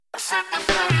Are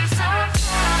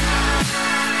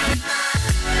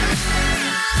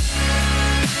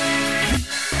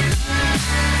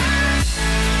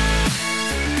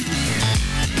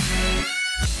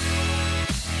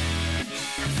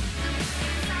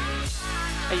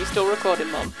you still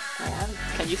recording, Mum? I am.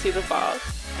 Can you see the bars?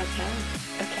 I can.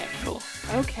 Okay, cool.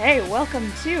 Okay,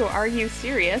 welcome to Are You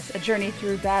Serious? A journey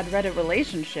through bad Reddit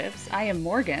relationships. I am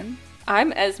Morgan.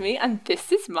 I'm Esme, and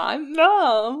this is my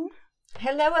mum.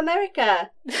 Hello,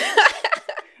 America.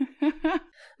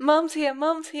 Mum's here,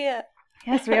 Mum's here.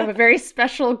 Yes, we have a very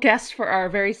special guest for our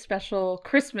very special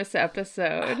Christmas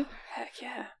episode, Heck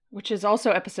yeah. which is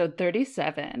also episode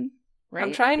 37. Right?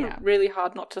 I'm trying Yeah. really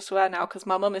hard not to swear now because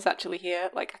my mum is actually here.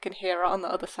 Like, I can hear her on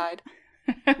the other side.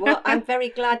 Well, I'm very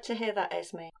glad to hear that,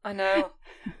 Esme. I know.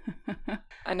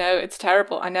 I know, it's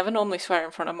terrible. I never normally swear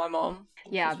in front of my mum.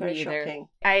 Yeah, It's very me either. shocking.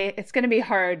 It's going to be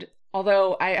hard,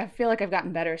 although I feel like I've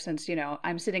gotten better since,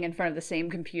 I'm sitting in front of the same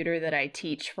computer that I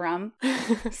teach from.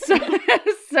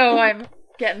 So I'm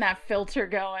getting that filter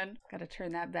going. Got to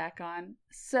turn that back on.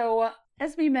 So,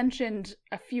 as we mentioned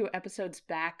a few episodes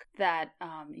back, that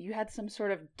you had some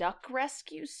sort of duck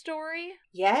rescue story.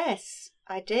 Yes,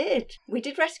 I did. We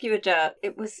did rescue a duck.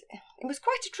 It was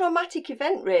quite a traumatic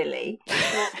event, really.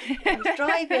 I was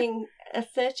driving a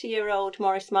 30-year-old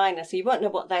Morris Minor, so you won't know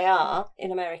what they are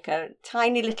in America.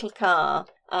 Tiny little car.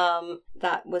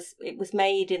 It was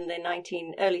made in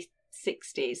the early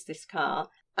 60s. This car,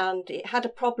 and it had a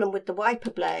problem with the wiper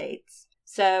blades.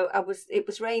 So it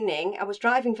was raining. I was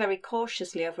driving very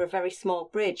cautiously over a very small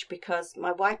bridge because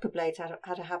my wiper blades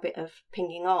had a habit of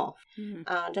pinging off. Mm.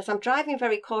 And as I'm driving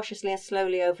very cautiously and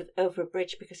slowly over a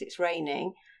bridge because it's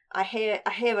raining, I hear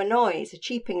a noise, a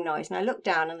cheeping noise, and I look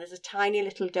down and there's a tiny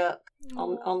little duck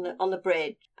on the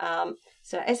bridge.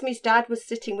 So Esme's dad was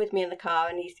sitting with me in the car,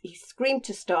 and he screamed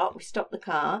to stop. We stopped the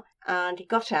car, and he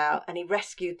got out and he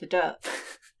rescued the duck.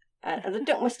 And the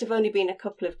duck must have only been a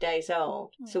couple of days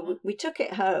old. So we took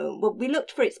it home. Well, we looked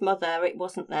for its mother. It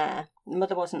wasn't there. The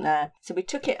mother wasn't there. So we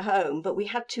took it home, but we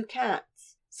had 2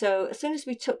 cats. So as soon as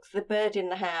we took the bird in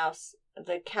the house,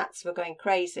 the cats were going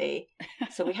crazy.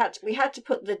 So we had to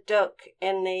put the duck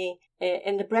in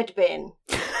the bread bin.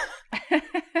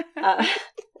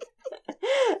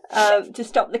 To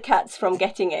stop the cats from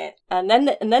getting it. And then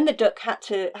the duck had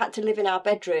to live in our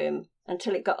bedroom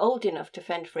until it got old enough to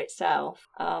fend for itself.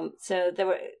 So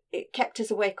it kept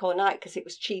us awake all night because it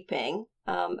was cheeping.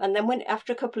 And then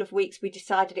after a couple of weeks, we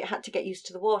decided it had to get used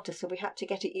to the water, so we had to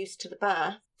get it used to the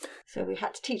bath. So we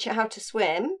had to teach it how to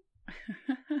swim.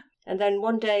 And then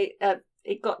one day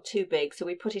it got too big, so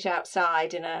we put it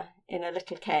outside in a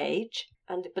little cage.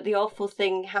 But the awful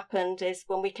thing happened is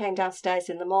when we came downstairs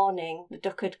in the morning, the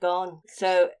duck had gone.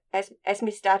 So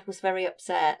Esme's dad was very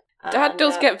upset. Dad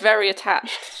does get very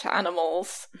attached to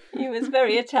animals. He was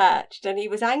very attached, and he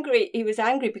was angry. He was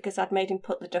angry because I'd made him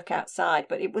put the duck outside,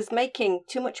 but it was making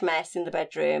too much mess in the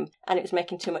bedroom, and it was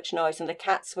making too much noise, and the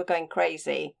cats were going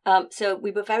crazy. So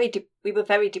we were very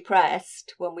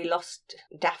depressed when we lost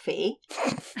Daffy.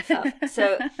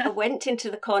 So I went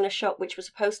into the corner shop, which was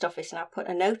a post office, and I put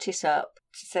a notice up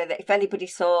to say that if anybody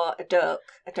saw a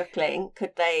duckling,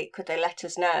 could they let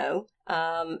us know.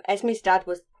 Esme's dad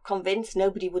was convinced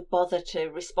nobody would bother to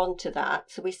respond to that,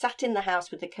 so we sat in the house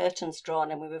with the curtains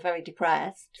drawn, and we were very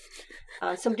depressed.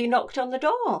 And somebody knocked on the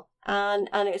door, and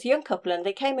it was a young couple, and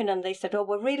they came in and they said, "Oh,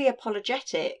 we're really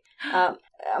apologetic.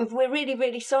 We're really,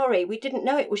 really sorry. We didn't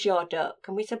know it was your duck."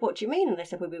 And we said, "What do you mean?" And they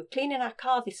said, "Well, we were cleaning our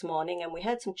car this morning, and we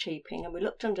heard some cheeping, and we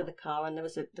looked under the car, and there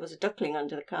was a duckling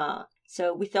under the car.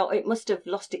 So we thought it must have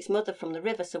lost its mother from the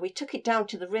river. So we took it down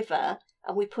to the river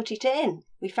and we put it in.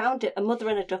 We found a mother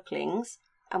and a ducklings,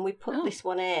 and we put this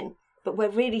one in. But we're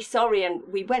really sorry, and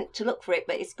we went to look for it,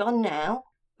 but it's gone now."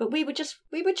 But we were just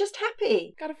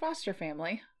happy. Got a foster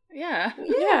family. Yeah.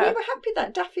 Yeah, we were happy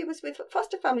that Daffy was with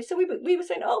foster family. So we were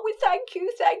saying, "Oh, we thank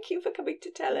you for coming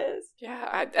to tell us."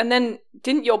 Yeah, and then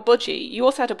didn't your budgie? You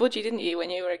also had a budgie, didn't you, when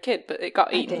you were a kid? But it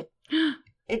got eaten. I did.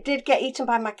 It did get eaten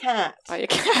by my cat. By your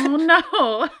cat. Oh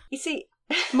no. You see,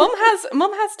 Mum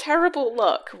has terrible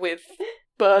luck with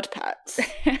bird pets.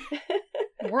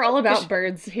 We're all about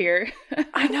birds here.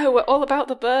 I know, we're all about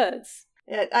the birds.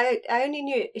 Yeah, I only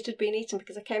knew it had been eaten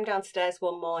because I came downstairs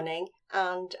one morning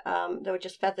and there were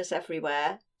just feathers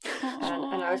everywhere.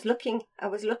 And I was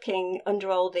looking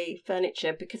under all the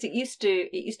furniture because it used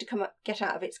to come up, get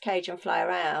out of its cage and fly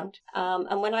around.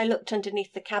 And when I looked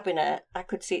underneath the cabinet, I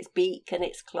could see its beak and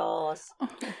its claws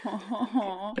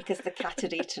because the cat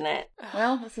had eaten it.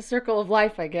 Well, it's a circle of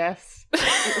life, I guess.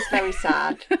 It was very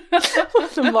sad.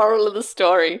 The moral of the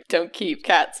story: don't keep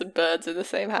cats and birds in the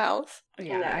same house.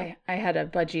 Yeah, No. I had a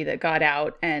budgie that got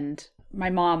out, and my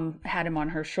mom had him on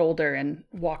her shoulder and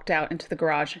walked out into the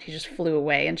garage, and he just flew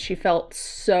away, and she felt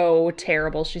so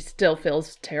terrible. She still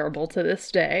feels terrible to this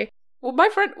day. Well,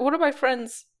 one of my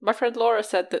friends Laura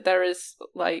said that there is,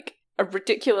 like, a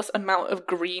ridiculous amount of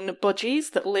green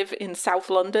budgies that live in South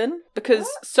London because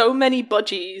so many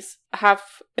budgies have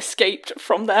escaped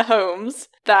from their homes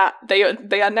that they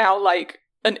are now, like,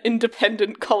 an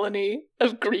independent colony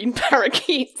of green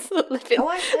parakeets that live in,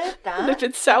 I heard that. live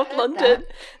in South London.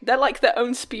 They're like their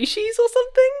own species or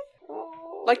something.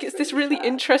 Oh, Like, it's this really sad.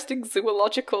 interesting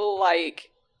zoological,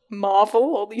 like,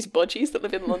 marvel, all these budgies that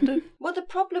live in London. Well, the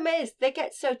problem is they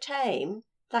get so tame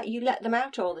that you let them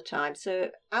out all the time. So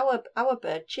our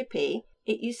bird, Chippy,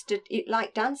 it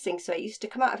liked dancing, so it used to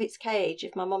come out of its cage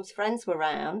if my mum's friends were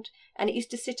round, and it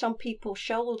used to sit on people's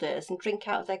shoulders and drink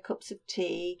out of their cups of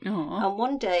tea. Aww. And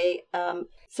one day,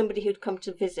 somebody who'd come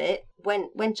to visit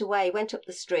went away, went up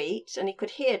the street, and he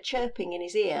could hear chirping in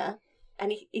his ear,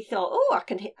 and he thought, oh,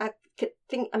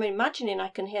 I'm imagining I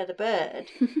can hear the bird.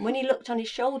 When he looked on his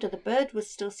shoulder, the bird was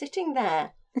still sitting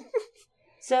there.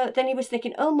 So then he was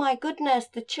thinking, oh my goodness,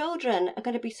 the children are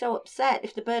going to be so upset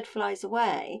if the bird flies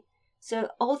away. So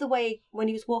all the way when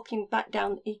he was walking back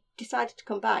down, he decided to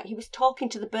come back. He was talking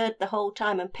to the bird the whole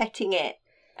time and petting it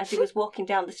as he was walking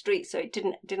down the street so it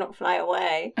did not fly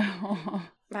away. Oh.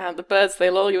 Man, the birds, they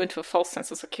lull you into a false sense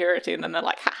of security and then they're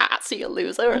like, haha, see you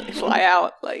loser, and they fly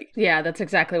out. Like, Yeah, that's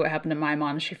exactly what happened to my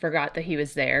mom. She forgot that he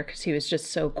was there because he was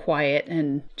just so quiet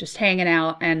and just hanging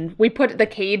out. And we put the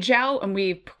cage out and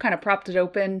we kind of propped it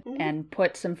open and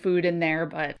put some food in there,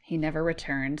 but he never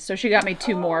returned. So she got me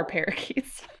 2 more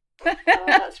parakeets. Oh,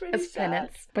 that's really as sad.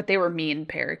 penance. But they were mean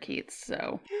parakeets,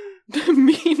 so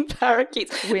mean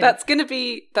parakeets. Win. That's gonna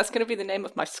be the name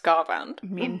of my ska band.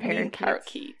 mean parakeets.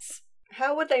 Parakeets.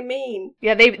 How would they mean?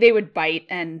 Yeah, they would bite,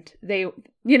 and they,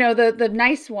 you know, the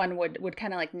nice one would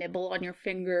kind of like nibble on your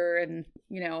finger and,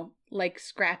 you know, like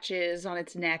scratches on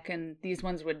its neck, and these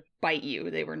ones would bite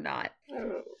you. They were not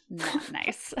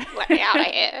nice. Let me out of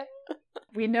here.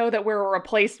 We know that we're a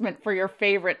replacement for your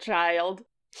favorite child.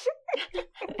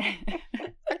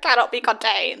 I cannot be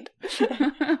contained.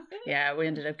 Yeah, we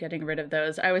ended up getting rid of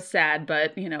those. I was sad,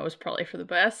 but, you know, it was probably for the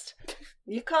best.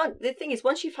 You can't. The thing is,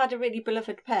 once you've had a really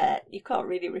beloved pet, you can't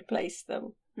really replace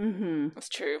them. Mm-hmm. That's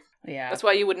true. Yeah. That's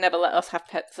why you would never let us have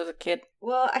pets as a kid.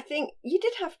 Well, I think you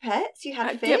did have pets. You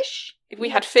had Yep. fish. We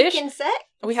You had fish. stick insects.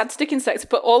 We had stick insects,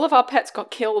 but all of our pets got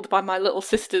killed by my little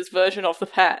sister's version of the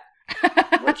pet.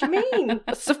 What do you mean?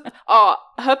 So,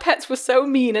 her pets were so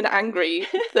mean and angry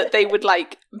that they would,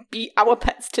 like, beat our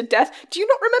pets to death. Do you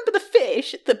not remember the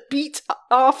fish that beat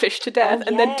our fish to death Oh,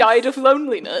 and then yes. died of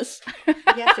loneliness?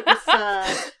 Yes, it was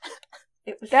sad.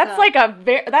 It was That's sad.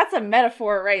 like that's a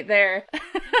metaphor right there.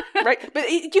 Right? But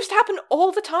it used to happen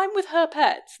all the time with her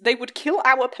pets. They would kill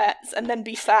our pets and then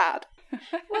be sad.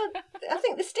 Well, I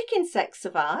think the stick insects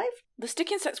survived. The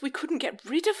stick insects, we couldn't get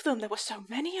rid of them. There were so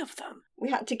many of them. We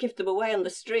had to give them away on the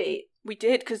street. We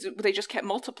did, because they just kept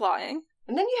multiplying.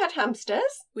 And then you had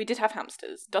hamsters. We did have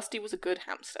hamsters. Dusty was a good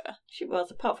hamster. She was,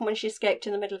 apart from when she escaped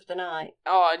in the middle of the night.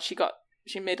 Oh, and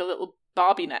she made a little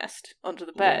Barbie nest under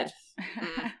the bed.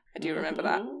 Yes. I do remember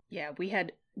that. Mhm. Yeah, we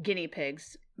had guinea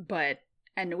pigs,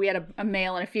 and we had a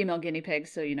male and a female guinea pig,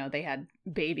 so, you know, they had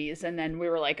babies, and then we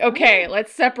were like, okay,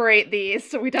 let's separate these,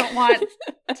 so we don't want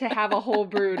to have a whole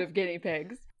brood of guinea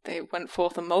pigs. They went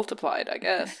forth and multiplied, I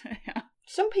guess. Yeah.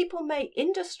 Some people make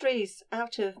industries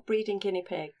out of breeding guinea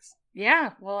pigs.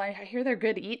 Yeah, well, I hear they're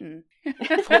good eating.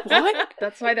 What?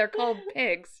 That's why they're called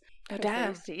pigs. Oh, 'Cause they damn.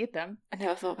 used to eat them. I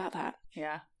never thought about that.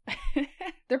 Yeah.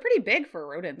 They're pretty big for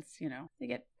rodents, you know. They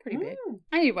get pretty big. Mm.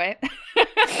 Anyway.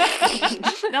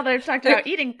 Now that I've talked about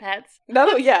eating pets,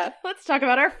 No, yeah. let's talk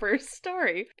about our first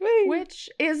story, which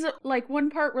is like 1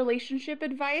 part relationship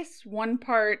advice, 1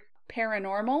 part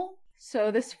paranormal.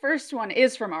 So this first one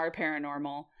is from our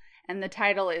paranormal, and the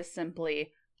title is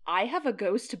simply, I Have a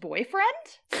Ghost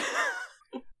Boyfriend?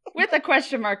 With a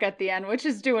question mark at the end, which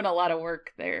is doing a lot of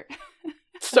work there.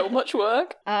 So much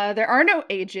work. There are no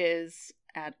ages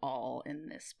at all in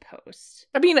this post.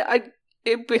 I mean,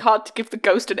 it'd be hard to give the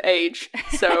ghost an age,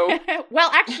 so...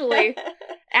 Well, actually,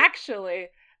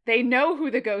 they know who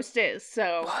the ghost is,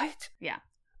 so... What? Yeah.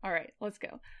 All right, let's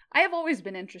go. I have always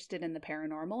been interested in the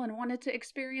paranormal and wanted to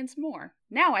experience more.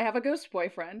 Now I have a ghost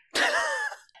boyfriend.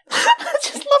 I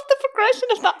just love the progression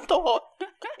of that thought.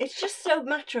 It's just so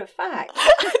matter of fact.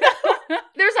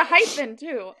 There's a hyphen,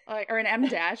 too, or an M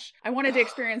dash. I wanted to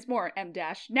experience more, M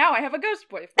dash. Now I have a ghost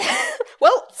boyfriend.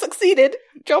 Well, succeeded.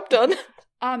 Job done.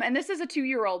 And this is a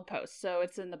 2-year-old post, so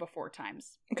it's in the before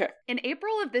times. Okay. In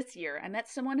April of this year, I met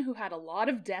someone who had a lot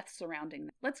of death surrounding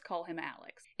them. Let's call him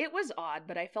Alex. It was odd,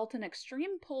 but I felt an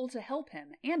extreme pull to help him,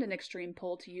 and an extreme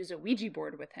pull to use a Ouija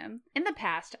board with him. In the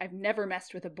past, I've never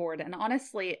messed with a board, and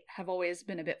honestly have always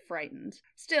been a bit frightened.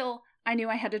 Still, I knew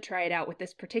I had to try it out with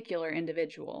this particular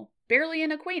individual. Barely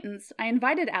an acquaintance, I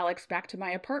invited Alex back to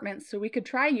my apartment so we could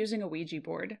try using a Ouija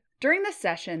board. During the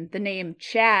session, the name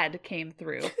Chad came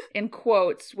through, in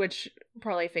quotes, which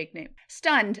probably a fake name.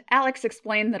 Stunned, Alex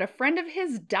explained that a friend of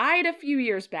his died a few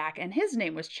years back and his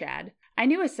name was Chad. I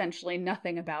knew essentially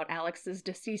nothing about Alex's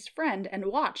deceased friend and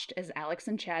watched as Alex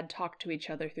and Chad talked to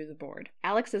each other through the board.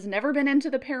 Alex has never been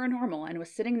into the paranormal and was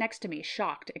sitting next to me,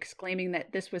 shocked, exclaiming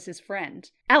that this was his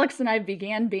friend. Alex and I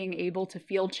began being able to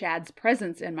feel Chad's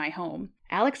presence in my home.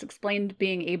 Alex explained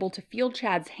being able to feel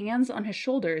Chad's hands on his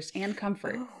shoulders and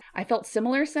comfort. I felt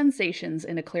similar sensations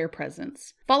in a clear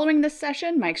presence. Following this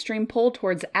session, my extreme pull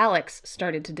towards Alex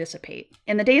started to dissipate.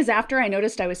 In the days after, I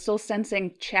noticed I was still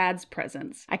sensing Chad's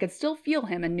presence. I could still feel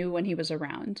him and knew when he was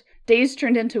around. Days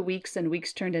turned into weeks and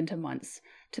weeks turned into months.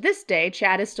 To this day,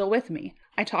 Chad is still with me.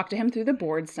 I talk to him through the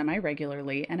board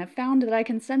semi-regularly and have found that I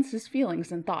can sense his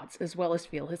feelings and thoughts as well as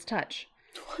feel his touch.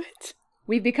 What?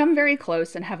 We've become very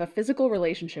close and have a physical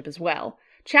relationship as well.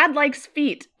 Chad likes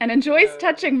feet and enjoys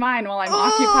touching mine while I'm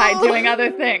occupied doing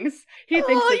other things. He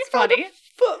thinks it's funny.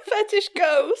 Foot fetish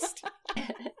ghost.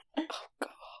 Oh,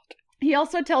 God. He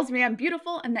also tells me I'm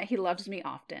beautiful and that he loves me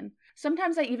often.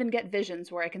 Sometimes I even get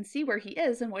visions where I can see where he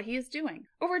is and what he is doing.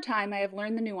 Over time, I have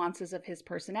learned the nuances of his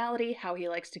personality, how he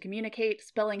likes to communicate,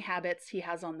 spelling habits he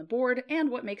has on the board, and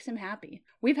what makes him happy.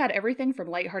 We've had everything from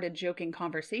lighthearted joking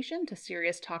conversation to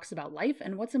serious talks about life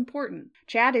and what's important.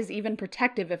 Chad is even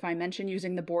protective if I mention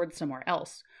using the board somewhere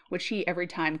else, which he every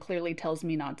time clearly tells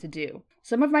me not to do.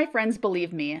 Some of my friends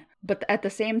believe me, but at the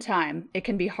same time, it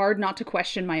can be hard not to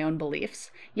question my own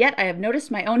beliefs. Yet I have noticed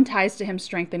my own ties to him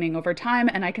strengthening over time,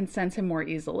 and I can sense him more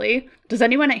easily. Does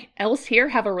anyone else here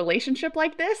have a relationship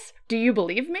like this? Do you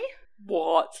believe me?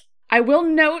 What? I will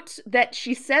note that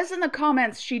she says in the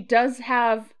comments she does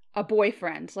have a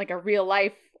boyfriend, like a real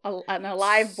life, an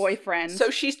alive boyfriend. So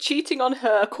she's cheating on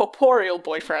her corporeal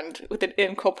boyfriend with an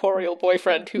incorporeal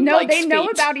boyfriend who likes they know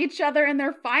feet. about each other and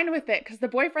they're fine with it because the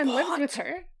boyfriend lives with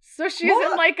her. So she's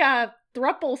in like a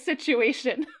throuple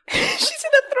situation. She's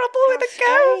in a throuple with a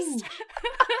ghost.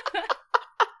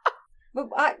 But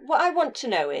what I want to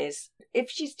know is, if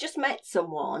she's just met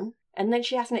someone and then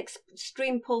she has an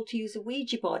extreme pull to use a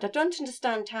Ouija board, I don't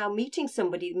understand how meeting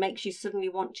somebody makes you suddenly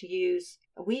want to use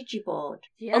a Ouija board.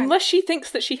 Yeah. Unless she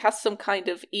thinks that she has some kind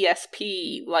of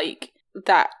ESP, like,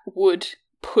 that would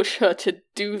push her to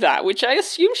do that, which I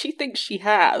assume she thinks she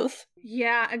has.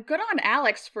 Yeah, good on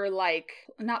Alex for,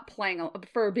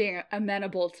 for being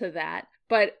amenable to that.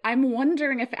 But I'm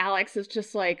wondering if Alex is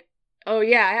just like, oh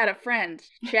yeah, I had a friend,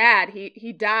 Chad,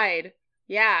 he died.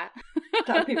 Yeah.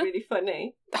 That'd be really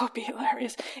funny. That would be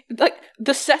hilarious. Like,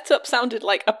 the setup sounded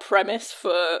like a premise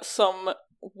for some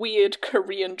weird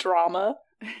Korean drama.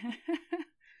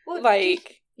 Well,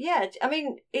 like... Yeah, I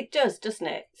mean, it does, doesn't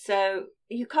it? So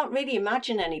you can't really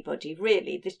imagine anybody,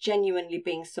 really, this genuinely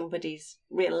being somebody's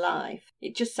real life.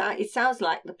 It sounds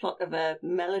like the plot of a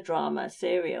melodrama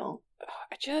serial.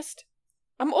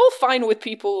 I'm all fine with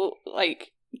people,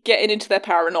 like, getting into their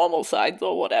paranormal sides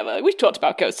or whatever. We've talked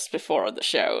about ghosts before on the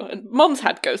show, and Mum's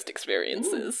had ghost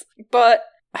experiences. But,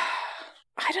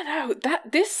 I don't know,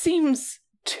 this seems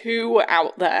too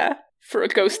out there for a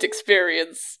ghost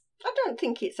experience. I don't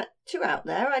think it's too out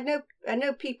there. I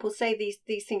know people say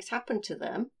these things happen to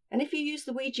them. And if you use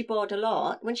the Ouija board a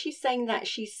lot, when she's saying that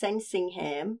she's sensing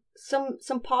him,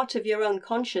 some part of your own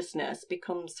consciousness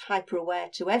becomes hyper-aware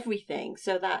to everything,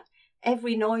 so that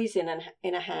every noise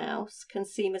in a house can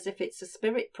seem as if it's a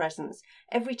spirit presence.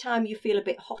 Every time you feel a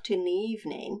bit hot in the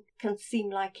evening can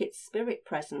seem like it's spirit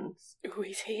presence. Ooh,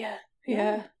 he's here.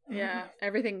 Yeah. Yeah.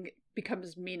 Everything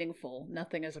becomes meaningful.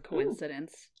 Nothing is a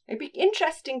coincidence. It'd be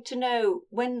interesting to know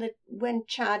when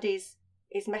Chad is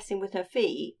messing with her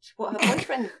feet, what her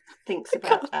boyfriend thinks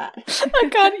about that. I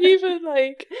can't even,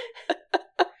 like...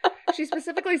 She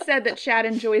specifically said that Chad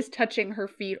enjoys touching her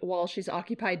feet while she's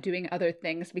occupied doing other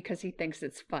things because he thinks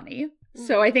it's funny.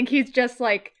 So I think he's just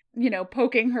like,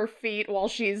 poking her feet while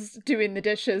she's doing the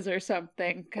dishes or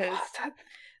something.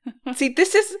 See,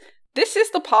 this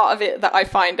is the part of it that I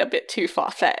find a bit too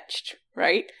far-fetched,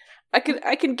 right? I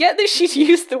can get that she's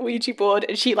used the Ouija board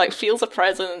and she, like, feels a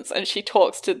presence and she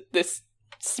talks to this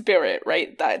spirit,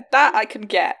 right? That I can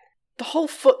get. The whole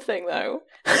foot thing, though.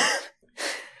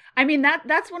 I mean,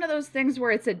 that's one of those things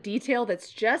where it's a detail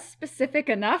that's just specific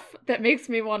enough that makes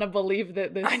me want to believe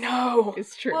that this I know.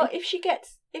 is true. Well, if she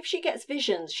gets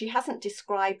visions, she hasn't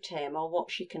described him or what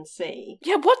she can see.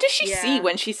 Yeah, what does she see Yeah.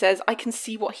 when she says, I can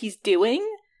see what he's doing?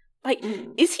 Like,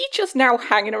 is he just now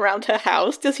hanging around her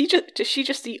house? Does she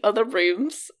just see other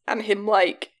rooms? And him,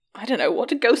 like, I don't know, what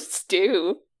do ghosts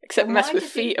do? Except And mess why with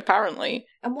does he- feet, apparently.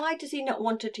 And why does he not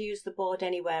want her to use the board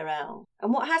anywhere else?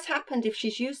 And what has happened if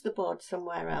she's used the board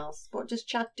somewhere else? What does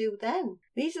Chad do then?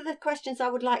 These are the questions I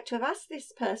would like to have asked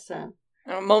this person.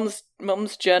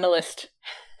 Mum's journalist,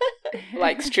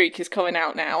 like, streak is coming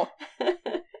out now.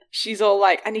 She's all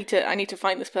like, I need to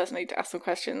find this person, I need to ask them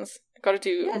questions. I've got to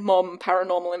do Mum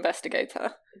Paranormal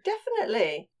Investigator.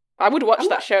 Definitely. I would watch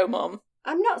that show, Mum.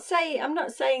 I'm not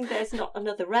saying there's not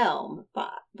another realm,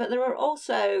 but there are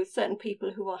also certain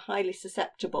people who are highly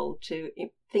susceptible to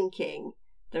thinking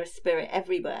there is spirit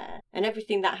everywhere and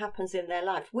everything that happens in their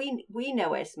life. We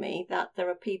know, Esme, that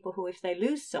there are people who, if they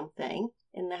lose something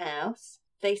in the house,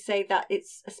 they say that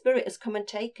it's a spirit has come and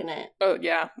taken it. Oh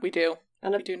yeah, we do.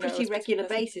 On a We do know pretty a regular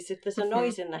person. basis, if there's a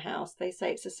noise in the house, they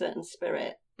say it's a certain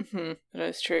spirit. That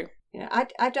is true. Yeah,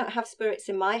 I don't have spirits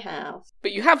in my house.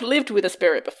 But you have lived with a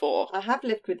spirit before, I have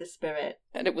lived with a spirit.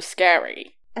 and it was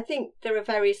scary. I think there are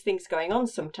various things going on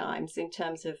sometimes in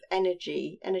terms of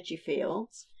energy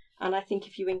fields. And I think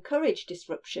if you encourage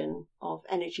disruption of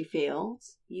energy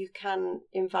fields, you can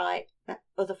invite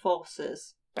other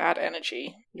forces. Bad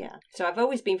energy. Yeah. So I've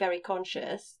always been very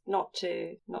conscious not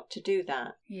to do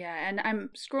that. Yeah, and I'm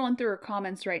scrolling through her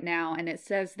comments right now, and it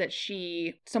says that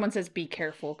someone says be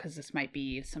careful because this might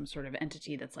be some sort of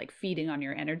entity that's like feeding on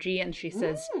your energy, and she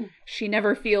says she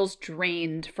never feels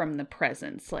drained from the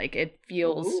presence. Like it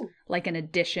feels like an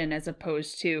addition as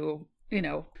opposed to,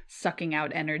 sucking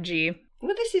out energy.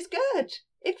 Well, this is good.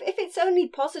 If it's only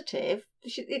positive,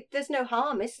 there's no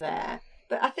harm, is there?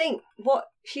 But I think what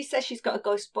she says, she's got a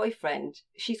ghost boyfriend.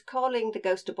 She's calling the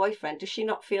ghost a boyfriend. Does she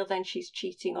not feel then she's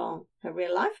cheating on her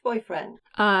real life boyfriend?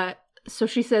 So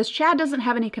she says, Chad doesn't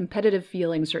have any competitive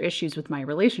feelings or issues with my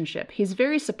relationship. He's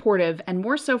very supportive and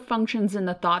more so functions in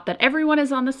the thought that everyone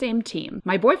is on the same team.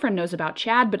 My boyfriend knows about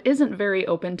Chad, but isn't very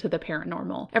open to the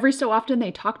paranormal. Every so often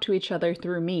they talk to each other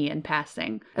through me in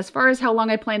passing. As far as how long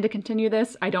I plan to continue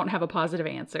this, I don't have a positive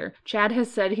answer. Chad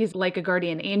has said he's like a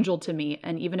guardian angel to me,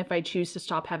 and even if I choose to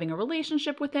stop having a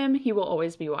relationship with him, he will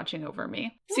always be watching over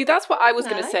me. See, that's what I was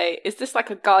going to say. Is this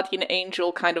like a guardian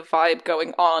angel kind of vibe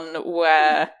going on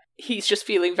where he's just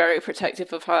feeling very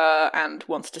protective of her and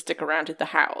wants to stick around in the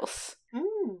house?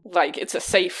 Like, it's a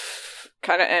safe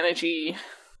kind of energy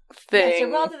thing. Yeah,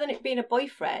 so rather than it being a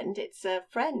boyfriend, it's a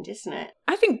friend, isn't it?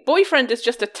 I think boyfriend is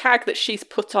just a tag that she's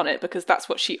put on it because that's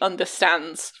what she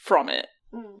understands from it.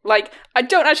 Like, I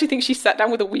don't actually think she sat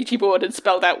down with a Ouija board and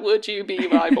spelled out, would you be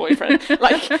my boyfriend?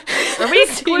 Like, are we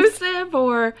exclusive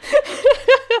or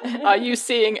are you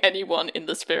seeing anyone in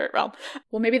the spirit realm?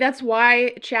 Well, maybe that's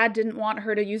why Chad didn't want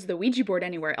her to use the Ouija board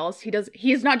anywhere else.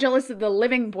 He is not jealous of the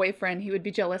living boyfriend. He would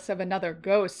be jealous of another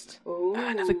ghost. Ooh.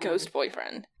 Another ghost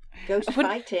boyfriend. Ghost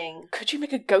fighting. Could you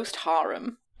make a ghost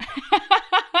harem?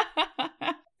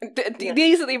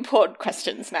 These are the important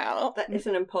questions now. That is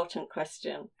an important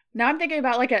question. Now I'm thinking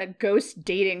about like a ghost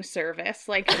dating service.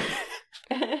 Like,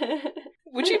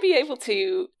 would you be able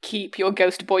to keep your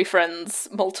ghost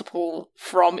boyfriends multiple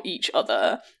from each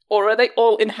other? Or are they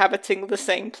all inhabiting the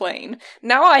same plane?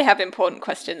 Now I have important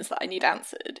questions that I need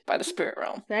answered by the spirit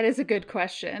realm. That is a good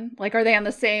question. Like, are they on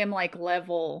the same like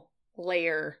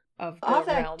layer of the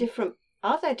realm?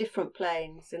 Are there different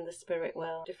planes in the spirit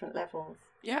world? Different levels?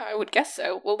 Yeah, I would guess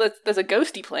so. Well, there's a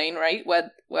ghosty plane, right?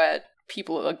 Where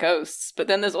people are ghosts, but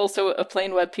then there's also a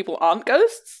plane where people aren't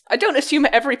ghosts. I don't assume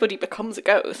everybody becomes a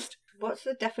ghost. What's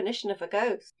the definition of a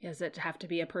ghost? Does it have to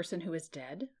be a person who is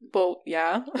dead? Well,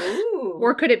 yeah. Ooh.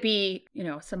 Or could it be,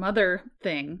 some other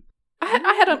thing?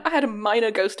 I had a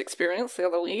minor ghost experience the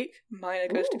other week.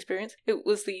 Ghost experience. It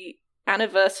was the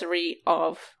anniversary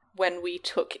of when we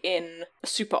took in a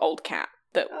super old cat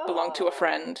that belonged to a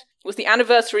friend. It was the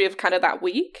anniversary of kind of that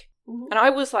week. And I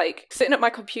was like sitting at my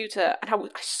computer and I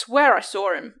swear I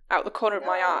saw him out the corner of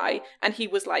my eye, and he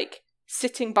was like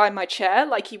sitting by my chair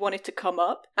like he wanted to come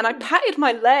up, and I patted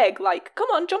my leg like, come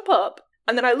on, jump up.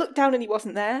 And then I looked down and he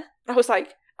wasn't there. And I was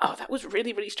like, oh, that was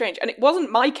really, really strange. And it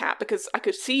wasn't my cat because I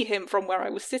could see him from where I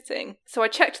was sitting. So I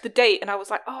checked the date and I was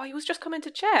like, oh, he was just coming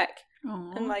to check.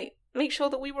 Aww. And like make sure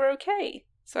that we were okay.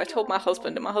 So I told my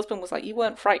husband, and my husband was like, you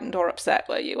weren't frightened or upset,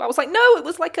 were you? I was like, no, it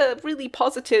was like a really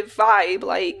positive vibe,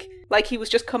 like he was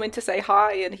just coming to say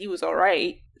hi and he was all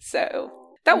right. So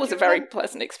that was a very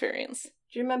pleasant experience.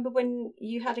 Do you remember when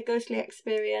you had a ghostly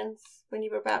experience when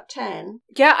you were about 10.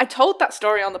 Yeah, I told that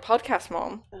story on the podcast,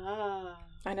 Mom. Ah.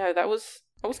 I know, that was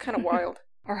kind of wild.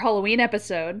 Our Halloween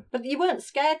episode. But you weren't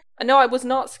scared? No, I was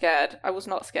not scared.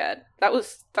 That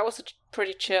was a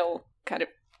pretty chill kind of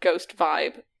ghost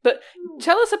vibe. But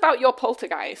tell us about your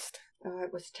poltergeist. Oh,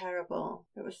 it was terrible.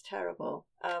 It was terrible.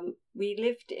 We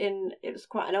lived it was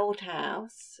quite an old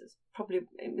house.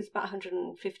 It was about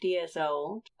 150 years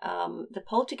old. The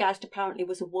poltergeist apparently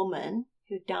was a woman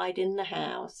who died in the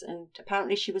house, and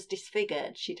apparently she was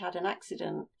disfigured. She'd had an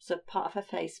accident, so part of her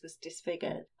face was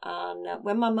disfigured. And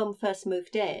when my mum first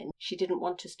moved in, she didn't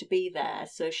want us to be there,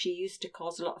 so she used to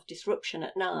cause a lot of disruption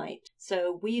at night.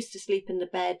 So we used to sleep in the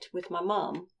bed with my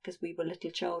mum, because we were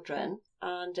little children.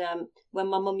 And when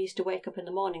my mum used to wake up in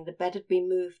the morning, the bed had been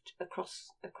moved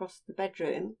across the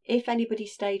bedroom. If anybody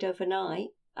stayed overnight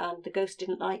and the ghost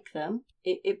didn't like them,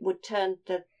 it would turn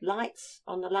the lights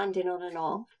on the landing on and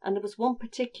off. And there was one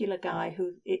particular guy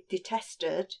who it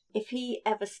detested. If he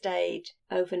ever stayed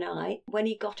overnight, when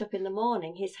he got up in the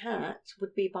morning, his hat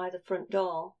would be by the front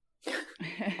door.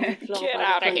 Get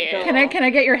out of here. Can I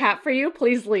get your hat for you?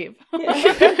 Please leave.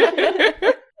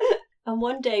 Yeah. And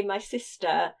one day my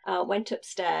sister went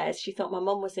upstairs. She thought my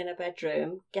mum was in her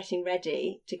bedroom getting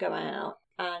ready to go out.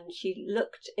 And she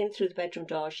looked in through the bedroom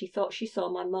door. She thought she saw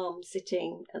my mum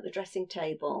sitting at the dressing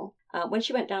table. When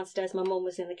she went downstairs, my mum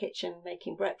was in the kitchen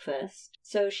making breakfast.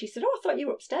 So she said, "Oh, I thought you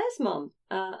were upstairs, Mum."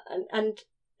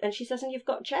 And she says, "And you've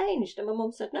got changed?" And my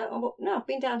mum said, No, I've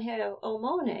been down here all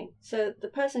morning." So the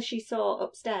person she saw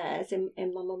upstairs in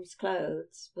my mum's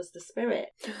clothes was the spirit.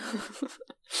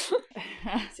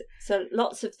 So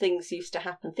lots of things used to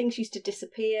happen. Things used to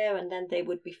disappear, and then they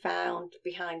would be found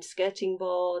behind skirting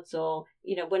boards, or,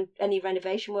 when any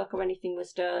renovation work or anything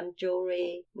was done,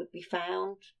 jewellery would be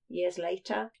found years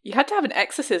later. You had to have an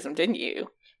exorcism, didn't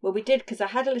you? Well, we did, because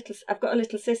I've got a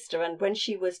little sister, and when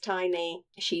she was tiny,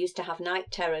 she used to have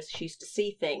night terrors. She used to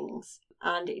see things,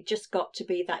 and it just got to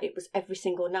be that it was every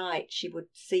single night she would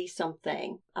see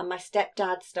something. And my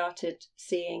stepdad started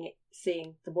seeing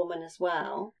the woman as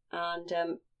well,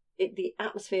 and the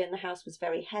atmosphere in the house was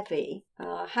very heavy.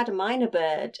 I had a minor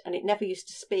bird, and it never used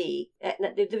to speak.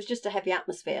 There was just a heavy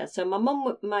atmosphere. So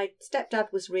my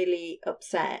stepdad was really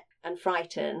upset and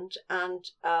frightened, and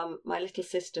my little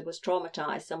sister was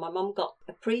traumatised. So my mum got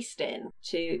a priest in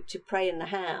to pray in the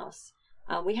house.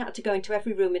 We had to go into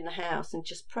every room in the house and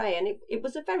just pray, and it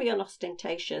was a very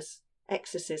unostentatious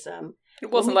exorcism.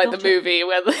 It wasn't like the movie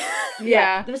where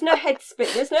yeah, there was no head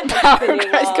spinning. There's no head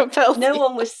spinning. No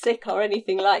one was sick or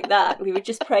anything like that. We were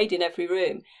just prayed in every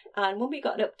room. And when we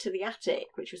got up to the attic,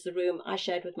 which was the room I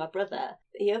shared with my brother,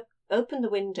 he opened the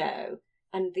window,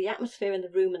 and the atmosphere in the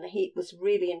room and the heat was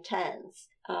really intense.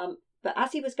 But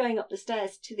as he was going up the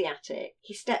stairs to the attic,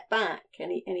 he stepped back,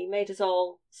 and he made us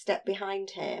all step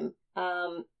behind him.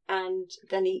 And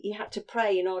then he had to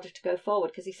pray in order to go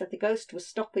forward, because he said the ghost was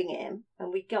stopping him.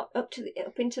 And we got up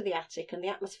into the attic, and the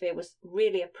atmosphere was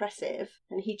really oppressive.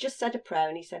 And he just said a prayer,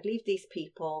 and he said, "Leave these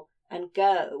people and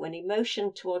go." And he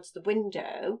motioned towards the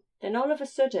window. Then all of a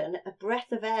sudden, a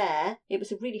breath of air, it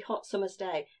was a really hot summer's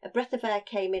day, a breath of air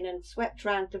came in and swept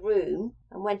round the room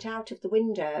and went out of the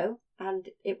window, and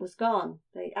it was gone.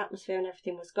 The atmosphere and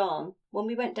everything was gone. When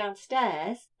we went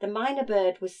downstairs, the minor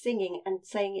bird was singing and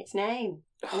saying its name.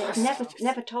 And it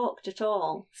never talked at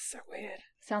all. So weird.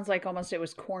 Sounds like almost it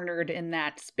was cornered in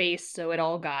that space, so it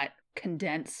all got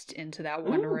condensed into that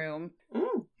one room.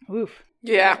 Oof.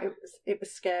 Yeah. It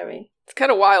was scary. It's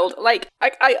kind of wild. Like,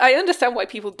 I understand why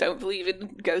people don't believe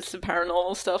in ghosts and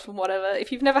paranormal stuff and whatever.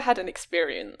 If you've never had an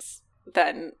experience,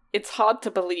 then it's hard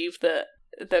to believe that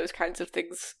those kinds of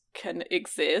things can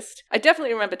exist. I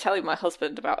definitely remember telling my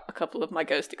husband about a couple of my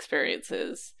ghost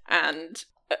experiences, and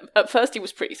at first he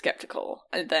was pretty skeptical,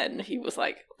 and then he was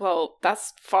like, "Well,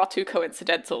 that's far too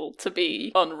coincidental to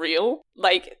be unreal.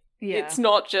 Like, It's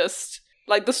not just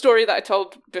like the story that I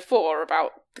told before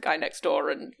about the guy next door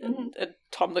and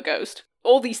Tom the ghost.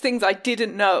 All these things I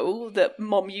didn't know that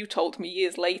Mom, you told me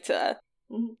years later.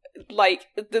 Like,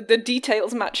 the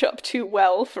details match up too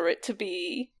well for it to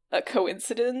be a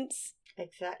coincidence."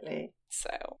 Exactly.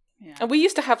 So, and we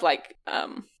used to have like,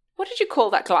 what did you call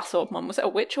that glass orb, Mum? Was it a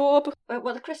witch orb?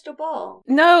 Well, the crystal ball.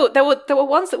 No, there were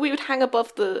ones that we would hang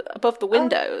above the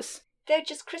windows. They're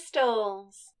just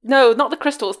crystals. No, not the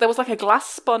crystals. There was like a glass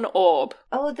spun orb.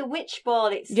 Oh, the witch ball.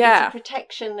 It's a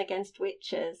protection against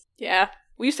witches. Yeah.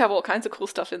 We used to have all kinds of cool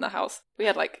stuff in the house. We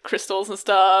had like crystals and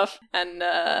stuff, and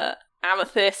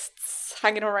amethysts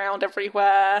hanging around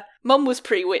everywhere. Mum was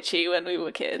pretty witchy when we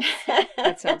were kids.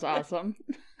 That sounds awesome.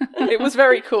 It was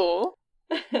very cool.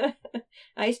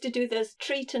 I used to do those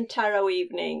treat and tarot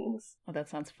evenings. Oh, that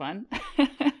sounds fun.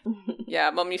 Yeah,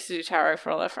 Mum used to do taro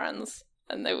for all her friends,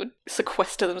 and they would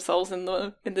sequester themselves in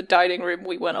the dining room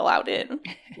we weren't allowed in.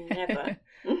 Never.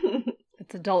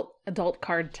 It's adult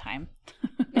card time.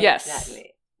 Yes.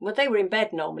 Exactly. Well, they were in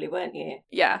bed normally, weren't you?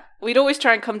 Yeah. We'd always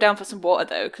try and come down for some water,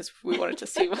 though, because we wanted to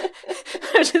see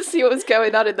what was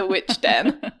going on in the witch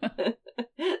den.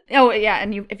 Oh, yeah,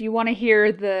 and if you want to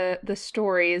hear the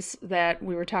stories that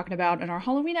we were talking about in our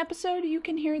Halloween episode, you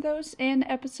can hear those in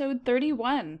episode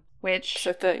 31, which...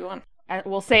 So 31.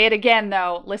 We'll say it again,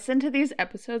 though. Listen to these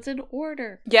episodes in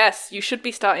order. Yes, you should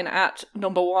be starting at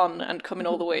number 1 and coming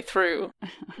all the way through.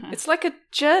 It's like a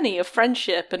journey of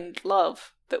friendship and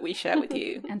love that we share with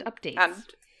you. And updates. And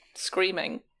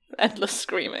screaming. Endless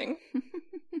screaming.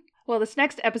 Well, this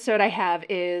next episode I have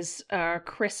is our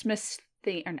Christmas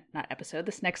theme, or not episode,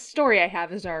 this next story I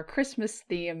have is our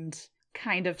Christmas-themed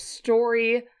kind of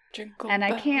story. Jingle and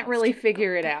I can't really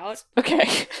figure it out.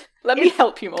 Okay, let me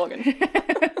help you, Morgan.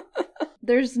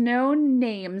 There's no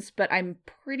names, but I'm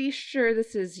pretty sure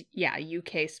this is,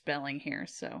 UK spelling here,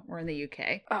 so we're in the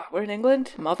UK. Oh, we're in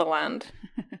England? Motherland.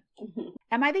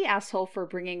 Am I the asshole for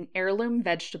bringing heirloom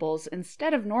vegetables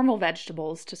instead of normal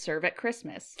vegetables to serve at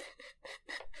Christmas?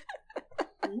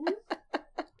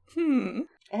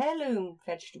 Heirloom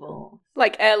vegetable.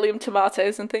 Like heirloom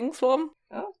tomatoes and things, Mum?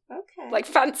 Oh, okay. Like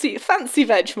fancy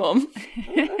veg, Mum.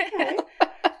 Okay.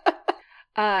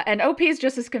 And OP's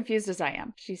just as confused as I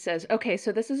am. She says, okay,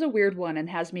 so this is a weird one and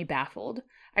has me baffled.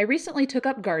 I recently took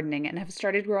up gardening and have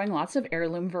started growing lots of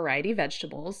heirloom variety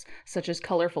vegetables, such as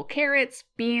colorful carrots,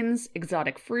 beans,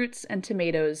 exotic fruits, and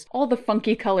tomatoes, all the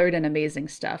funky colored and amazing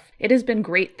stuff. It has been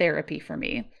great therapy for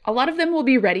me. A lot of them will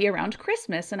be ready around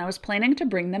Christmas, and I was planning to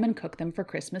bring them and cook them for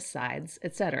Christmas sides,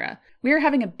 etc. We are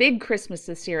having a big Christmas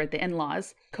this year at the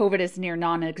in-laws. COVID is near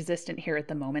non-existent here at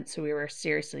the moment, so we were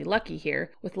seriously lucky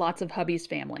here, with lots of hubby's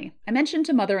family. I mentioned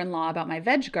to mother-in-law about my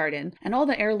veg garden and all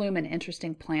the heirloom and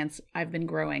interesting plants I've been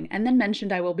growing, and then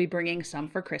mentioned I will be bringing some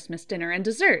for Christmas dinner and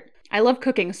dessert. I love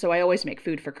cooking, so I always make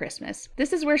food for Christmas.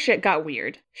 This is where shit got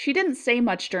weird. She didn't say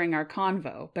much during our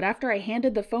convo, but after I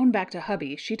handed the phone back to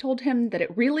hubby, she told him that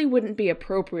it really wouldn't be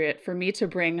appropriate for me to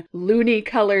bring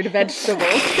Loony-colored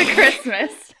vegetables to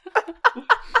Christmas.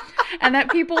 And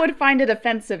that people would find it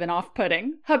offensive and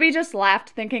off-putting. Hubby just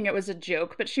laughed, thinking it was a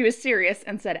joke, but she was serious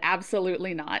and said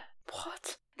absolutely not.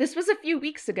 What? This was a few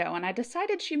weeks ago, and I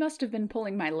decided she must have been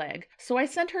pulling my leg, so I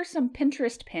sent her some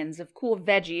Pinterest pins of cool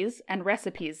veggies and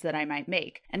recipes that I might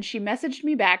make, and she messaged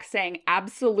me back saying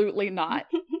absolutely not.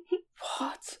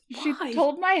 What? She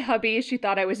told my hubby she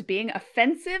thought I was being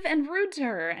offensive and rude to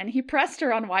her, and he pressed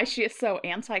her on why she is so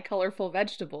anti-colorful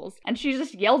vegetables, and she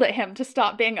just yelled at him to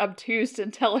stop being obtuse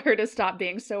and tell her to stop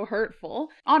being so hurtful.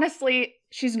 Honestly,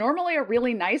 she's normally a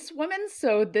really nice woman,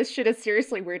 so this shit is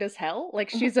seriously weird as hell. Like,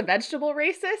 she's a vegetable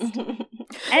racist.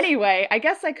 Anyway, I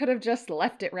guess I could have just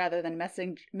left it rather than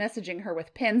messaging her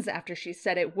with pins after she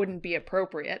said it wouldn't be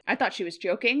appropriate. I thought she was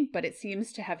joking, but it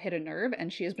seems to have hit a nerve,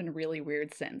 and she has been really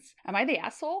weird since. Am I the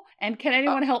asshole? And can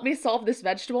anyone help me solve this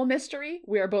vegetable mystery?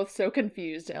 We are both so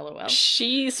confused, lol.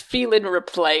 She's feeling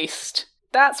replaced.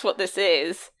 That's what this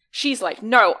is. She's like,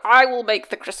 no, I will make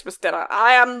the Christmas dinner.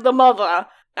 I am the mother.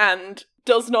 And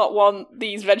does not want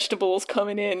these vegetables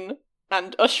coming in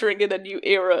and ushering in a new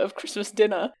era of Christmas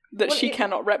dinner that she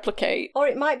cannot replicate. Or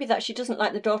it might be that she doesn't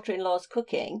like the daughter-in-law's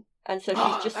cooking, and so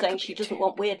she's just saying she doesn't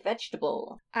want weird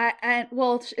vegetables.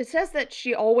 Well, it says that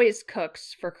she always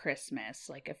cooks for Christmas,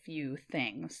 like a few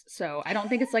things. So I don't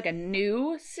think it's like a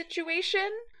new situation.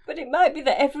 But it might be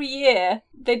that every year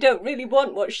they don't really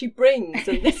want what she brings,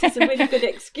 and this is a really good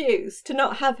excuse to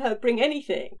not have her bring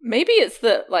anything. Maybe it's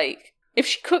that, like, if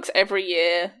she cooks every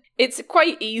year, it's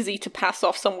quite easy to pass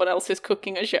off someone else's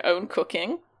cooking as your own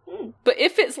cooking. But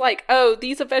if it's like, oh,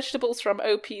 these are vegetables from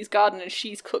OP's garden and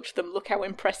she's cooked them, look how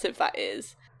impressive that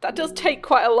is. That does take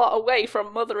quite a lot away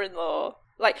from mother-in-law.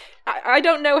 Like, I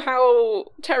don't know how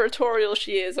territorial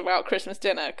she is about Christmas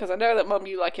dinner, because I know that, Mum,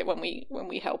 you like it when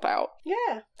we help out.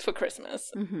 Yeah. For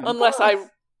Christmas. Mm-hmm. Unless I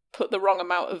put the wrong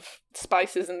amount of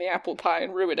spices in the apple pie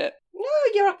and ruin it. No,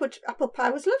 your apple pie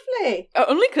was lovely.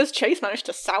 Only because Chase managed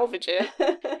to salvage it.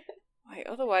 Like,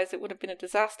 otherwise it would have been a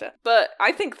disaster. But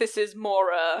I think this is more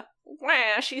a,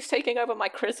 wah, she's taking over my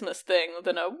Christmas thing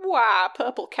than a, wah,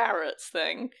 purple carrots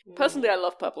thing. Personally, I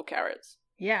love purple carrots.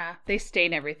 Yeah, they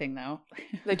stain everything, though.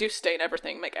 They do stain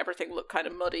everything, make everything look kind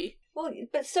of muddy. Well,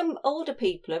 but some older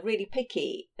people are really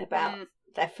picky about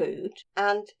their food,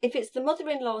 and if it's the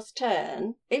mother-in-law's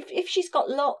turn, if she's got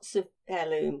lots of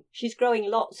heirloom, she's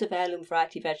growing lots of heirloom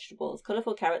variety vegetables,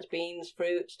 colourful carrots, beans,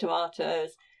 fruits,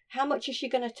 tomatoes, how much is she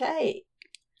going to take?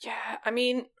 Yeah, I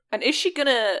mean, and is she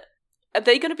gonna are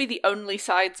they going to be the only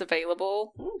sides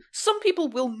available? Some people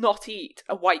will not eat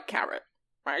a white carrot,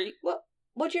 right?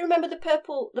 What do you remember the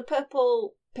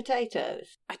purple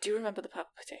potatoes? I do remember the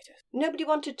purple potatoes. Nobody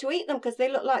wanted to eat them because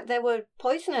they looked like they were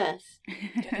poisonous.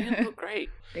 Yeah, they didn't look great.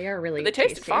 They are really But they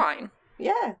tasted tasty. fine.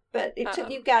 Yeah, but it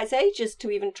took you guys ages to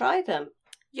even try them.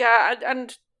 Yeah,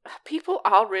 and people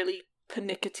are really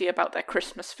pernickety about their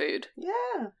Christmas food.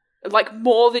 Yeah. Like,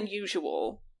 more than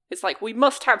usual. It's like, we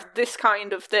must have this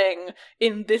kind of thing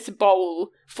in this bowl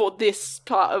for this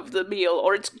part of the meal,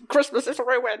 or it's Christmas is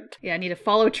ruined. Yeah, I need to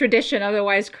follow tradition,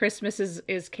 otherwise Christmas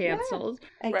is cancelled.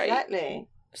 Yeah, exactly. Right.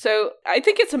 So I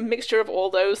think it's a mixture of all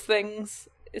those things.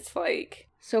 It's like...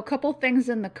 So a couple things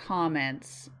in the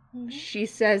comments. She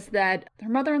says that her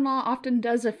mother-in-law often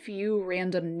does a few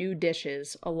random new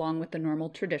dishes along with the normal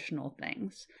traditional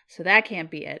things. So that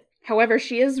can't be it. However,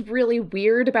 she is really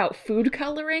weird about food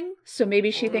coloring, so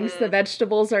maybe she thinks the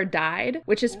vegetables are dyed,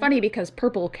 which is funny because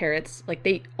purple carrots,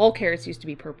 all carrots used to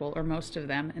be purple, or most of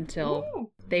them, until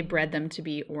they bred them to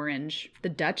be orange. The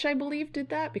Dutch, I believe, did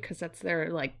that because that's their,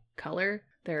 color,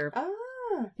 their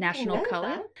national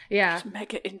color. That. Yeah. Just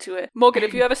mega into it. Morgan,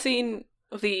 have you ever seen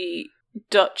the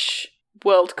Dutch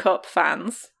World Cup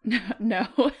fans? No.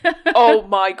 Oh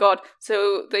my god.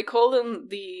 So they call them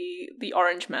the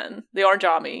Orange Men, the Orange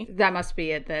Army. That must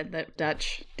be it, the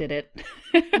Dutch did it.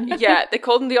 Yeah, they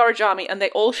call them the Orange Army, and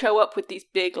they all show up with these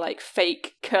big,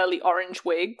 fake curly orange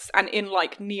wigs and in,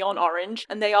 neon orange,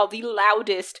 and they are the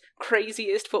loudest,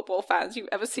 craziest football fans you've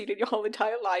ever seen in your whole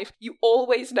entire life. You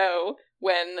always know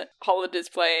when Holland is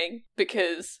playing,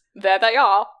 because there they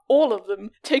are, all of them,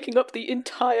 taking up the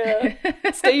entire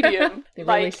stadium. They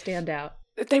really stand out.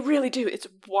 They really do. It's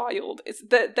wild.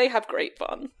 They have great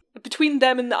fun. Between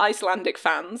them and the Icelandic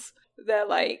fans, they're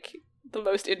the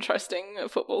most interesting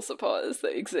football supporters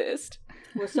that exist.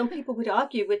 Well, some people would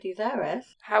argue with you there,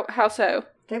 Es. How so?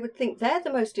 They would think they're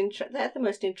the most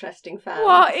interesting fans.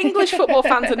 Well, English football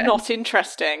fans are not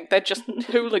interesting. They're just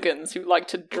hooligans who like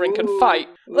to drink and fight.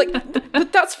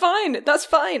 But that's fine. That's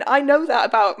fine. I know that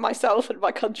about myself and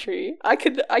my country. I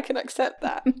can accept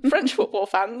that. French football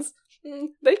fans,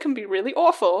 they can be really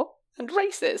awful and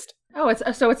racist. Oh,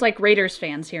 it's like Raiders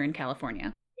fans here in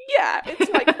California. Yeah, it's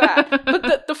like that.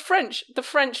 But the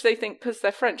French, they think, because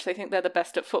they're French, they think they're the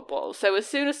best at football. So as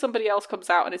soon as somebody else comes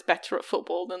out and is better at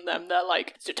football than them, they're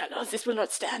like, this will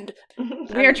not stand.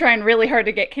 We are trying really hard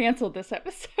to get cancelled this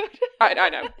episode. I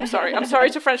know. I'm sorry. I'm sorry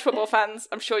to French football fans.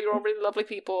 I'm sure you're all really lovely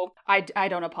people. I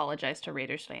don't apologize to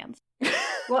Raiders fans.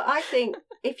 Well, I think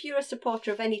if you're a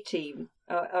supporter of any team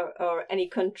or any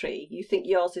country, you think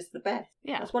yours is the best.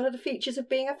 Yeah. That's one of the features of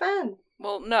being a fan.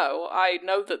 Well, no, I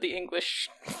know that the English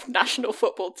national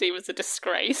football team is a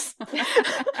disgrace.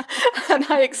 And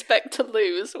I expect to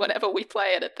lose whenever we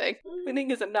play anything.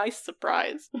 Winning is a nice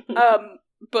surprise.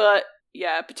 But,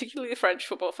 yeah, particularly the French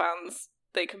football fans,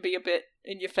 they can be a bit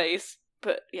in your face.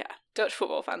 But, yeah, Dutch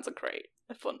football fans are great.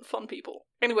 They're fun people.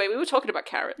 Anyway, we were talking about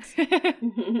carrots.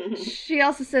 She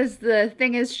also says the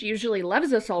thing is she usually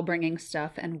loves us all bringing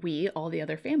stuff, and we, all the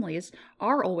other families,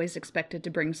 are always expected to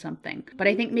bring something. But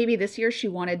I think maybe this year she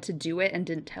wanted to do it and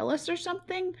didn't tell us or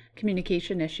something.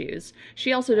 Communication issues.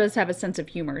 She also does have a sense of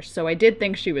humor, so I did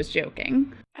think she was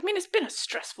joking. I mean, it's been a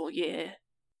stressful year.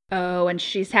 Oh, and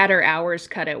she's had her hours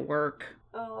cut at work.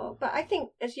 Oh, but I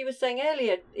think, as you were saying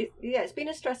earlier, it's been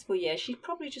a stressful year. She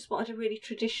probably just wanted a really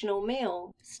traditional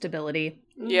meal. Stability.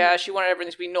 Yeah, she wanted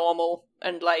everything to be normal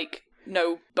and,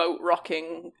 no boat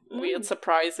rocking, weird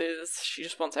surprises. She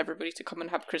just wants everybody to come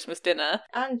and have Christmas dinner.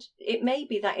 And it may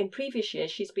be that in previous years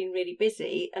she's been really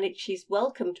busy and she's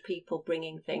welcomed people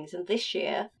bringing things. And this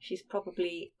year she's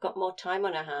probably got more time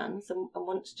on her hands and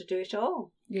wants to do it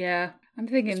all. Yeah, I'm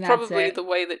thinking it's that's probably it. the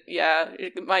way that,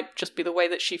 it might just be the way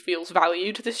that she feels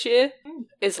valued this year.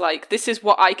 Is this is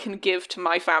what I can give to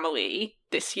my family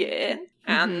this year.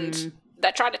 And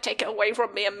they're trying to take it away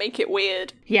from me and make it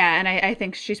weird. Yeah, and I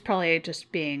think she's probably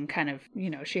just being kind of,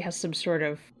 she has some sort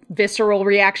of visceral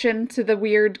reaction to the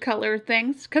weird color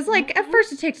things. Because, at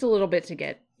first it takes a little bit to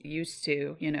get used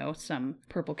to, some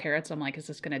purple carrots. I'm like, is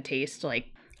this going to taste like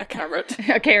a carrot?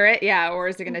 A carrot, yeah, or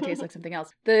is it going to taste like something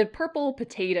else? The purple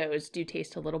potatoes do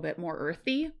taste a little bit more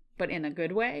earthy, but in a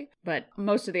good way. But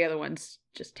most of the other ones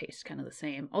just taste kind of the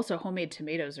same. Also, homemade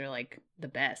tomatoes are, the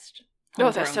best. Oh,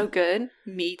 they're so good.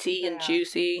 Meaty and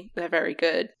juicy. They're very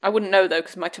good. I wouldn't know, though,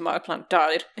 because my tomato plant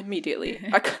died immediately.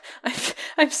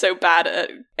 I'm so bad at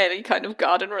any kind of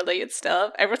garden-related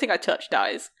stuff. Everything I touch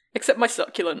dies. Except my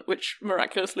succulent, which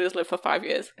miraculously has lived for 5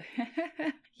 years.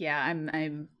 Yeah,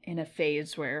 I'm in a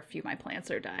phase where a few of my plants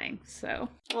are dying, so...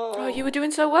 Oh, you were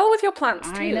doing so well with your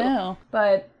plants, too. I know,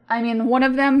 but I mean, one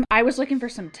of them, I was looking for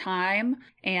some thyme,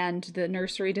 and the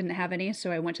nursery didn't have any, so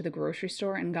I went to the grocery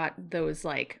store and got those,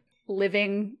 like,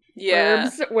 living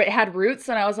herbs where it had roots,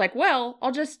 and I was like, well,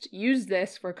 I'll just use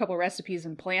this for a couple recipes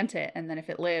and plant it, and then if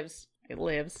it lives,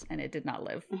 and it did not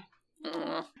live.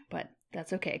 But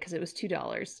that's okay, because it was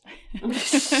 $2.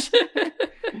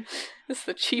 It's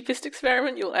the cheapest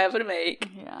experiment you'll ever make.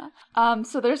 Yeah.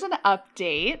 So there's an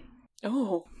update.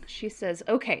 Oh. She says,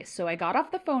 okay, so I got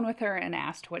off the phone with her and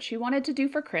asked what she wanted to do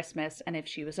for Christmas and if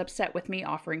she was upset with me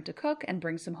offering to cook and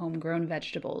bring some homegrown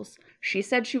vegetables. She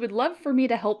said she would love for me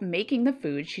to help making the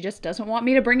food. She just doesn't want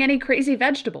me to bring any crazy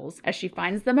vegetables, as she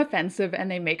finds them offensive and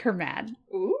they make her mad.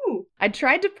 Ooh. I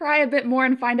tried to pry a bit more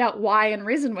and find out why and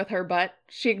reason with her, but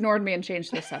she ignored me and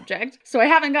changed the subject. So I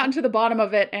haven't gotten to the bottom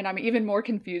of it, and I'm even more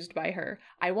confused by her.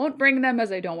 I won't bring them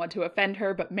as I don't want to offend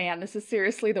her, but man, this is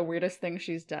seriously the weirdest thing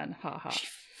she's done. Ha ha. She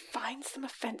finds them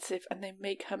offensive and they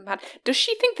make her mad. Does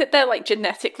she think that they're, like,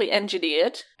 genetically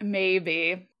engineered?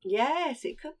 Maybe. Yes,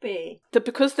 it could be. That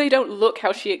because they don't look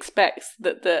how she expects,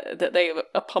 that they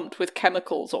are pumped with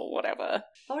chemicals or whatever.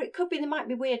 Or it could be they might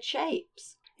be weird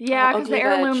shapes. Yeah, because the ugly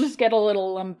heirlooms veg. get a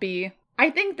little lumpy.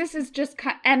 I think this is just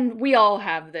and we all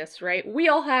have this, right? We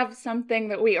all have something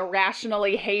that we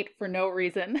irrationally hate for no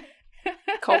reason.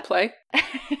 Coldplay.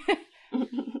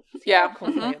 Yeah.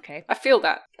 Coldplay, okay. I feel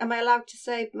that. Am I allowed to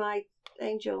say my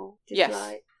angel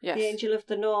dislike? Yes. The Angel of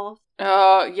the North.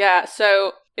 Oh, yeah.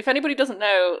 So, if anybody doesn't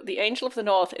know, the Angel of the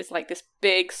North is like this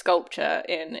big sculpture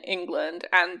in England,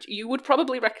 and you would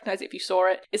probably recognize it if you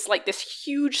saw it. It's like this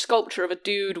huge sculpture of a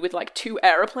dude with like 2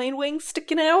 aeroplane wings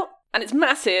sticking out, and it's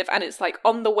massive, and it's like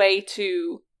on the way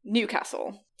to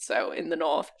Newcastle, so in the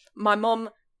north. My mum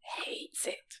hates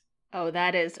it. Oh,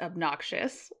 that is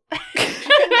obnoxious.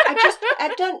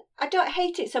 I don't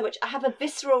hate it so much. I have a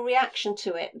visceral reaction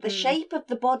to it. The shape of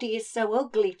the body is so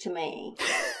ugly to me.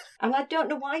 And I don't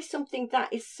know why something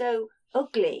that is so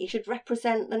ugly should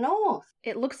represent the North.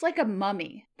 It looks like a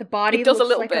mummy. The body It does looks a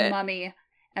little like bit. a mummy,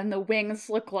 and the wings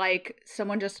look like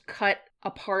someone just cut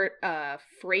apart a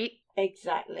freight.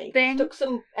 Exactly. Thing. Stuck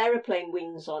some aeroplane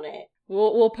wings on it.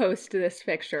 We'll post this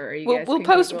picture. Or you guys We'll can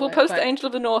post Google the it, but Angel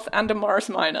of the North and a Morris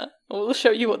Minor. We'll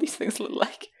show you what these things look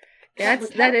like. that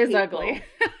would is help ugly.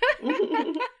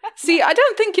 See, I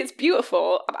don't think it's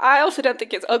beautiful. I also don't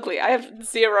think it's ugly. I have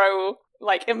zero,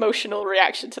 like, emotional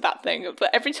reaction to that thing.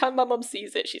 But every time my mum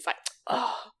sees it, she's like,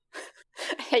 oh,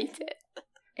 I hate it.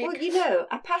 Well, you know,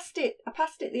 I passed it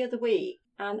the other week,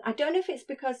 and I don't know if it's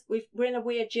because we're in a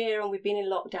weird year and we've been in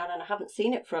lockdown and I haven't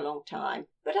seen it for a long time,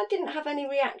 but I didn't have any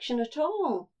reaction at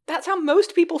all. That's how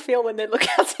most people feel when they look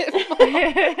at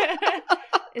it.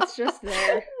 It's just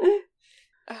there.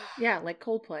 Yeah, like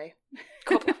Coldplay.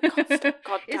 God,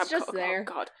 It's just there.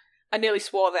 God. I nearly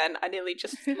swore then. I nearly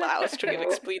just let out a string of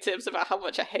expletives about how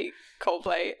much I hate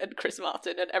Coldplay and Chris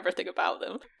Martin and everything about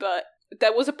them. But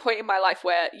there was a point in my life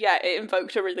where, yeah, it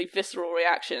invoked a really visceral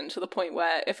reaction to the point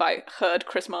where if I heard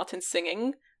Chris Martin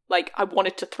singing, like, I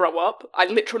wanted to throw up. I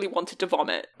literally wanted to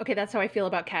vomit. Okay, that's how I feel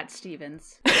about Cat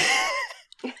Stevens.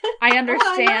 I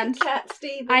understand. Oh, I like Cat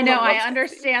Stevens. I know, I Cat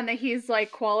understand that he's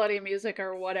like quality music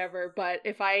or whatever, but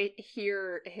if I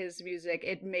hear his music,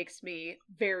 it makes me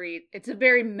it's a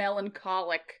very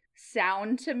melancholic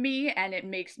sound to me, and it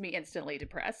makes me instantly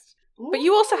depressed. But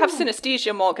you also have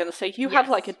synesthesia, Morgan, so you have,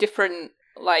 like, a different,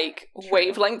 like,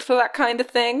 wavelength for that kind of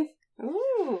thing.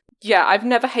 Ooh. Yeah, I've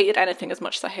never hated anything as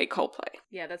much as I hate Coldplay.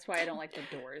 Yeah, that's why I don't like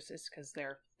the Doors, is because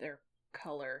their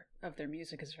color of their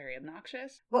music is very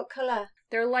obnoxious. What colour?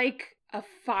 They're like a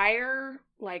fire,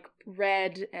 like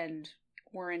red and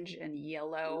orange and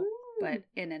yellow, but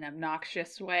in an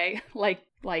obnoxious way, like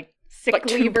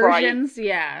sickly too bright. versions.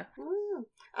 Yeah. Ooh.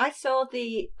 I saw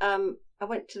I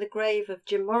went to the grave of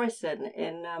Jim Morrison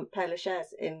in Père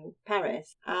Lachaise in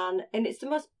Paris, and it's the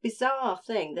most bizarre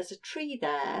thing. There's a tree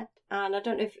there, and I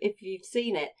don't know if you've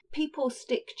seen it. People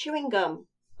stick chewing gum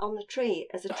on the tree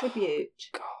as a tribute.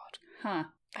 God. Huh.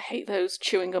 I hate those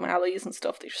chewing gum alleys and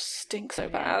stuff. They just stink so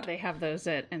bad. They have those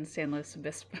in San Luis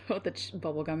Obispo, the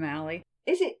Bubblegum Alley.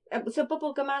 Is it so?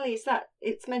 Bubblegum Alley, is that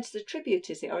it's meant as a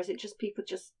tribute? Is it, or is it just people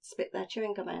just spit their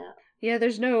chewing gum out? Yeah,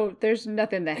 there's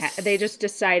nothing that they just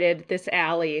decided this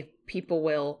alley people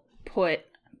will put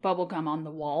bubblegum on the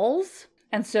walls,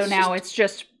 and so now it's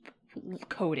just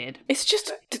coated. It's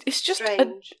just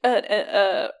Strange.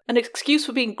 an excuse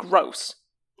for being gross.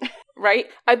 Right?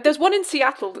 There's one in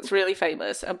Seattle that's really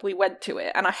famous, and we went to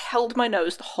it, and I held my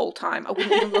nose the whole time. I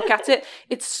wouldn't even look at it.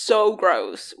 It's so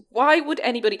gross. Why would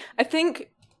anybody... I think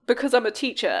because I'm a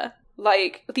teacher,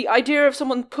 Like, the idea of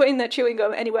someone putting their chewing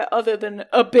gum anywhere other than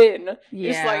a bin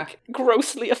is, like,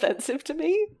 grossly offensive to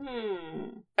me.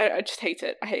 I just hate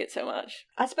it. I hate it so much.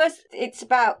 I suppose it's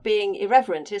about being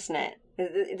irreverent, isn't it?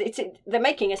 They're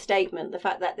making a statement, the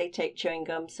fact that they take chewing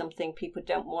gum, something people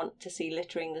don't want to see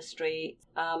littering the street.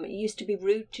 It used to be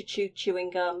rude to chew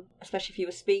chewing gum, especially if you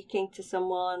were speaking to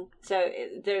someone. So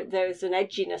there's an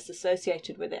edginess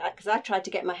associated with it. Because I tried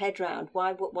to get my head round,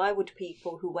 why would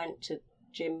people who went to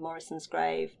Jim Morrison's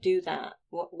grave do that?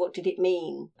 What did it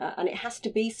mean? And it has to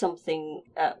be something,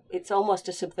 it's almost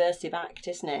a subversive act,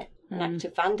 isn't it? An act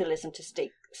of vandalism to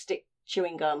stick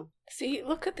chewing gum. See,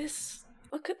 look at this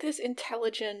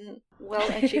intelligent,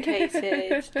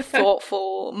 well-educated,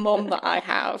 thoughtful mum that I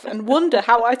have, and wonder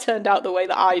how I turned out the way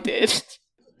that I did.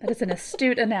 That is an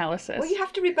astute analysis. Well, you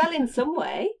have to rebel in some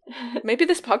way. Maybe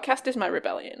this podcast is my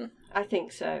rebellion. I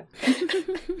think so.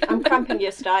 I'm cramping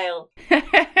your style.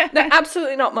 No,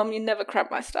 absolutely not, Mum. You never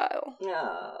cramp my style.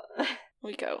 No.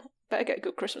 We go. Better get a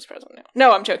good Christmas present now.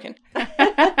 No, I'm joking.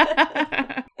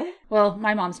 Well,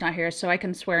 my mom's not here, so I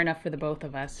can swear enough for the both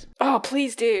of us. Oh,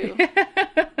 please do.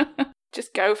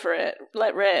 Just go for it.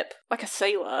 Let rip. Like a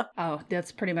sailor. Oh,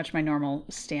 that's pretty much my normal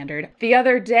standard. The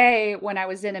other day when I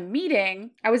was in a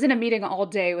meeting all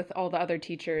day with all the other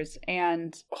teachers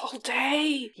and... All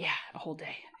day? Yeah, a whole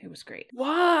day. It was great.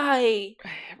 Why?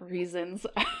 Reasons.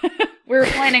 We were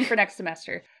planning for next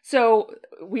semester. So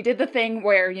we did the thing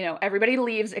where, everybody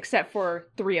leaves except for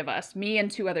 3 of us, me and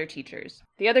 2 other teachers.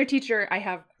 The other teacher, I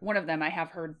have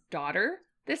her daughter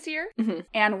this year. Mm-hmm.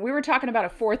 And we were talking about a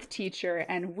 4th teacher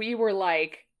and we were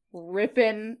like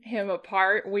ripping him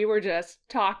apart. We were just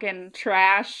talking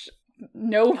trash,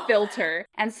 no filter.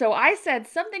 And so I said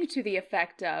something to the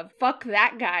effect of, fuck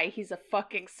that guy, he's a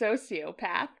fucking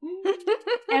sociopath.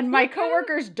 And my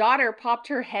coworker's daughter popped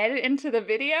her head into the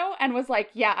video and was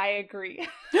like, yeah, I agree. And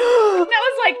I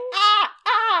was like,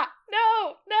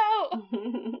 no.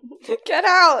 Get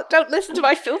out. Don't listen to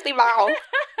my filthy mouth.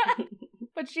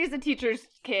 But she's a teacher's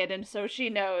kid, and so she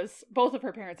knows, both of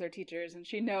her parents are teachers, and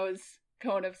she knows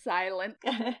cone of silence.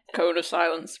 Cone of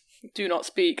silence. Do not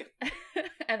speak.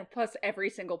 And plus, every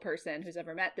single person who's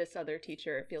ever met this other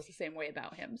teacher feels the same way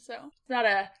about him, so it's not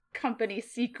a company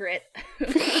secret.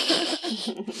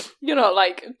 You're not,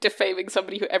 like, defaming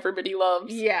somebody who everybody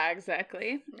loves. Yeah,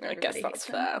 exactly. I guess that's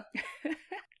fair.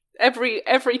 Every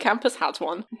campus has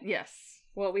one. Yes.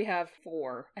 Well, we have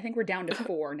 4. I think we're down to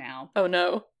 4 now. Oh,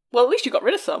 no. Well, at least you got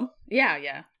rid of some.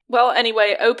 Yeah. Well,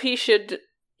 anyway, OP should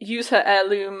use her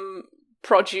heirloom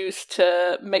produce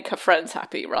to make her friends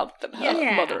happy rather than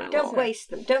her mother-in-law. Don't waste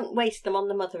them. Don't waste them on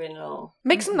the mother-in-law.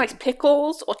 Make some nice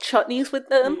pickles or chutneys with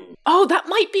them. Oh, that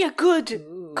might be a good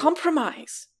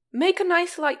compromise. Make a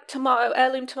nice, like,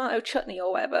 heirloom tomato chutney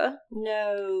or whatever.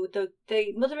 No, the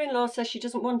mother-in-law says she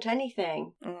doesn't want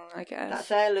anything. I guess.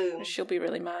 That's heirloom. She'll be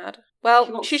really mad.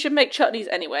 Well, she should make chutneys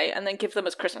anyway and then give them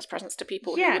as Christmas presents to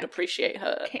people who would appreciate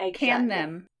her. Can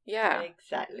them. Yeah.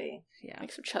 Exactly. Yeah.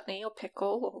 Make some chutney or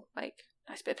pickle or, like,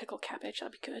 a nice bit of pickled cabbage.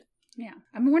 That'd be good. Yeah.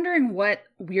 I'm wondering what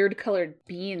weird colored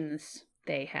beans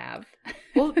they have.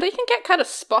 Well, they can get kind of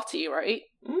spotty, right?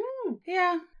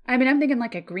 Yeah. I mean, I'm thinking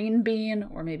like a green bean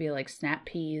or maybe like snap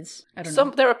peas. I don't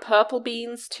know. There are purple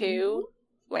beans too.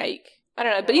 Like, I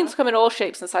don't know. Beans come in all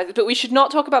shapes and sizes, but we should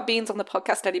not talk about beans on the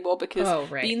podcast anymore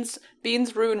because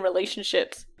beans ruin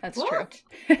relationships. That's true.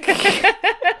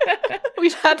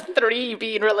 We've had 3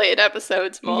 bean-related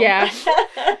episodes, Mom. Yeah.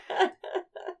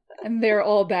 And they're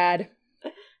all bad.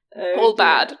 All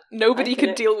bad. Nobody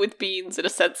can deal with beans in a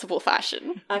sensible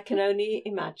fashion. I can only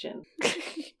imagine.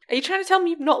 Are you trying to tell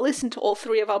me you've not listened to all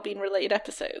 3 of our bean-related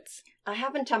episodes? I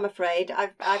haven't, I'm afraid.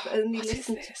 I've only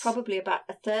listened to probably about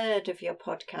a third of your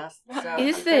podcast. What so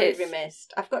is I'm this? Very remiss.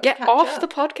 I've got Get to catch off up. the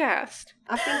podcast.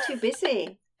 I've been too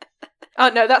busy. Oh,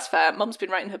 no, that's fair. Mum's been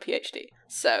writing her PhD.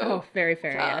 So. Oh, very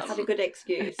fair, yes. Had a good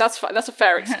excuse. That's fine. That's a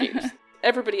fair excuse.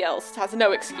 Everybody else has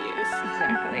no excuse.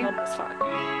 Exactly. Mum's fine.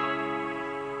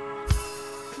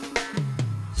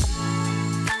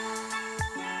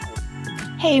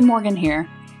 Hey, Morgan here.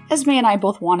 Esme and I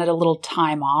both wanted a little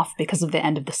time off because of the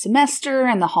end of the semester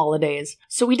and the holidays,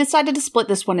 so we decided to split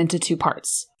this one into 2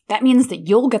 parts. That means that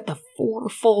you'll get the 4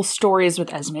 full stories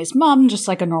with Esme's mum, just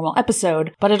like a normal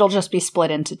episode, but it'll just be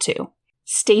split into 2.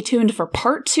 Stay tuned for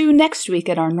part 2 next week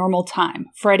at our normal time,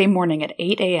 Friday morning at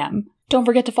 8 a.m. Don't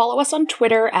forget to follow us on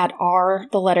Twitter at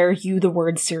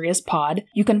 @r_seriouspod.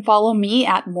 You can follow me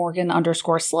at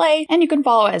Morgan_Slay, and you can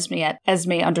follow Esme at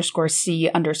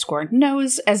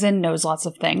Esme_C_knows, as in knows lots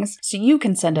of things, so you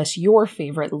can send us your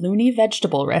favorite loony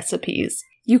vegetable recipes.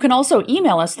 You can also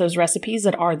email us those recipes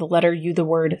at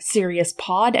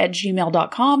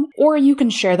seriouspod@gmail.com, or you can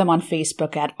share them on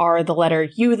Facebook at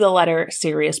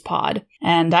seriospod.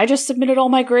 And I just submitted all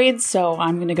my grades, so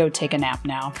I'm gonna go take a nap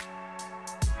now.